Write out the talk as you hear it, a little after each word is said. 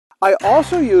I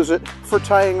also use it for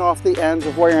tying off the ends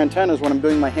of wire antennas when I'm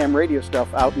doing my ham radio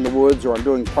stuff out in the woods, or I'm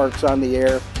doing parks on the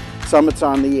air, summits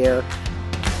on the air.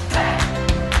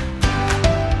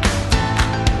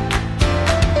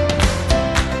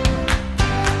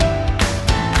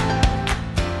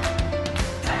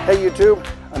 Hey YouTube,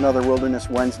 another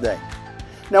Wilderness Wednesday.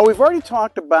 Now we've already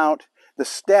talked about the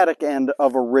static end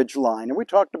of a ridgeline, and we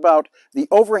talked about the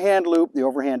overhand loop, the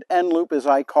overhand end loop as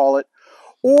I call it,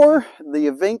 or the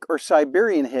Vink or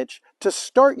Siberian hitch to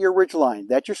start your ridgeline.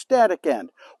 That's your static end.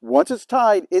 Once it's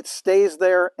tied, it stays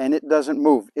there and it doesn't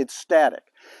move. It's static.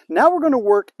 Now we're going to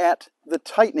work at the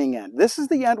tightening end. This is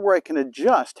the end where I can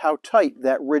adjust how tight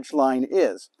that ridgeline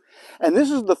is. And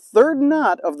this is the third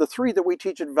knot of the 3 that we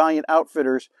teach at Valiant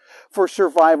Outfitters for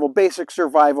survival, basic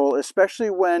survival,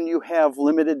 especially when you have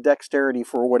limited dexterity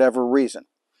for whatever reason.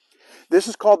 This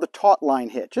is called the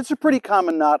Tautline Hitch. It's a pretty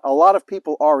common knot. A lot of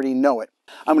people already know it.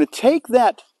 I'm going to take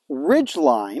that ridge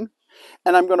line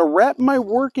and I'm going to wrap my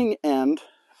working end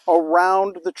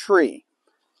around the tree.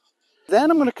 Then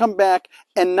I'm going to come back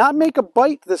and not make a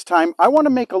bite this time. I want to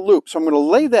make a loop. So I'm going to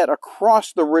lay that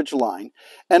across the ridge line.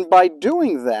 And by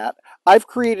doing that, I've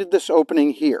created this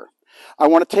opening here. I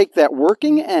want to take that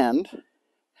working end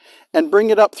and bring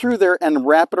it up through there and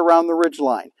wrap it around the ridge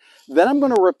line. Then I'm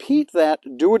going to repeat that,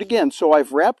 do it again. So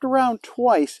I've wrapped around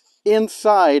twice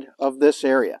inside of this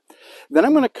area. Then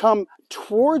I'm going to come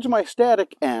towards my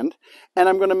static end and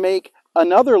I'm going to make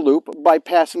another loop by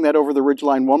passing that over the ridge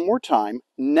line one more time.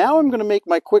 Now I'm going to make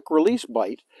my quick release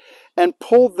bite and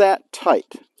pull that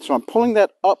tight. So I'm pulling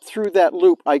that up through that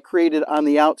loop I created on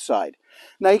the outside.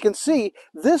 Now you can see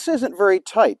this isn't very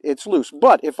tight, it's loose,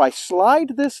 but if I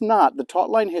slide this knot, the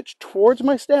Tautline hitch, towards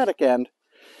my static end,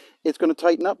 it's going to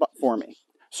tighten up for me.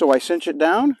 So I cinch it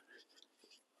down,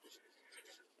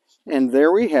 and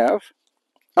there we have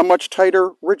a much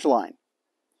tighter ridge line.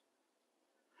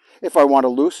 If I want to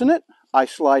loosen it, I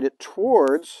slide it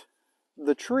towards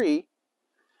the tree,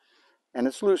 and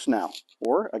it's loose now.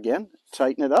 Or, again,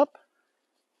 tighten it up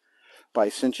by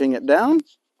cinching it down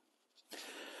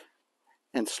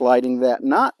and sliding that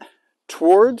knot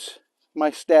towards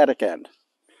my static end.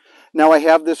 Now I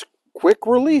have this quick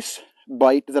release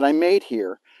bite that I made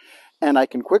here, and I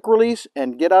can quick release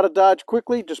and get out of dodge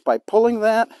quickly just by pulling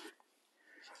that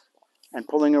and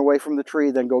pulling it away from the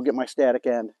tree, then go get my static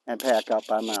end and pack up.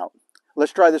 I'm out.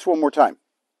 Let's try this one more time.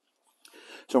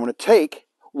 So I'm going to take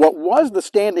what was the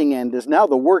standing end is now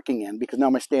the working end, because now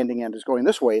my standing end is going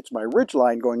this way. It's my ridge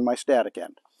line going my static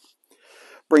end.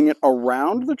 Bring it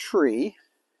around the tree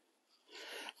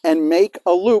and make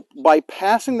a loop by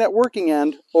passing that working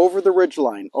end over the ridge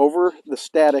line, over the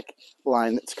static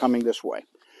line that's coming this way.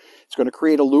 It's going to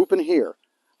create a loop in here.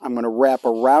 I'm going to wrap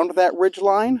around that ridge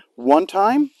line one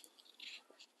time,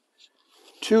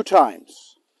 2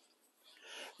 times.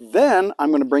 Then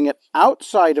I'm going to bring it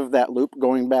outside of that loop,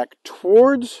 going back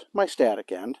towards my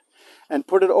static end, and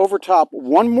put it over top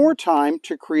one more time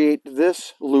to create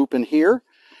this loop in here.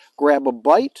 Grab a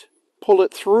bite, pull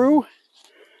it through,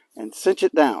 and cinch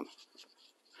it down.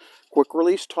 Quick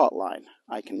release taut line.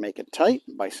 I can make it tight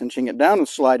by cinching it down and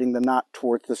sliding the knot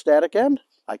towards the static end.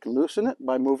 I can loosen it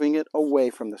by moving it away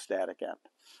from the static end.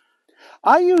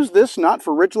 I use this knot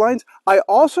for ridge lines. I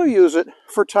also use it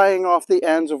for tying off the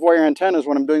ends of wire antennas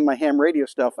when I'm doing my ham radio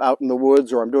stuff out in the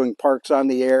woods, or I'm doing parks on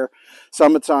the air,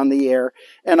 summits on the air.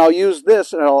 And I'll use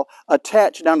this and I'll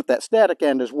attach down at that static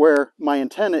end is where my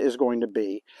antenna is going to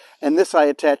be. And this I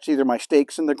attach to either my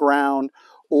stakes in the ground,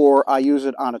 or I use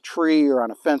it on a tree or on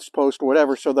a fence post,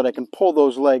 whatever, so that I can pull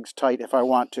those legs tight if I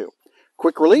want to.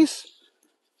 Quick release.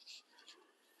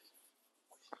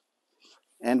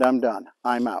 And I'm done.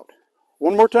 I'm out.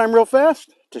 One more time real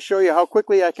fast to show you how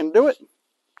quickly I can do it.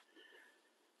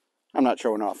 I'm not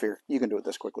showing off here. You can do it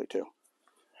this quickly too.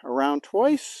 Around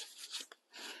twice,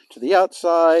 to the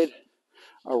outside,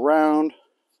 around,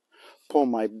 pull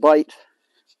my bite,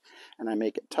 and I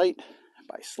make it tight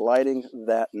by sliding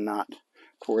that knot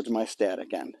towards my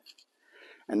static end.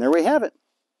 And there we have it.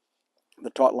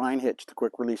 The Tautline Hitch, the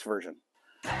quick release version.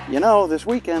 You know, this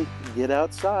weekend, get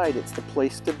outside. It's the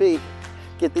place to be.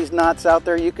 Get these knots out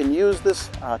there. You can use this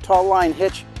Tautline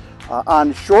Hitch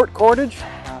on short cordage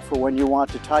for when you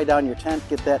want to tie down your tent,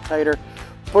 get that tighter.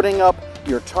 Putting up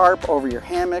your tarp over your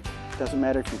hammock. Doesn't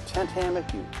matter if you tent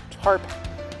hammock, you tarp,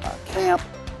 camp,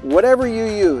 whatever you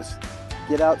use.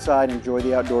 Get outside, enjoy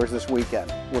the outdoors this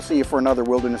weekend. We'll see you for another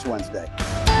Wilderness Wednesday.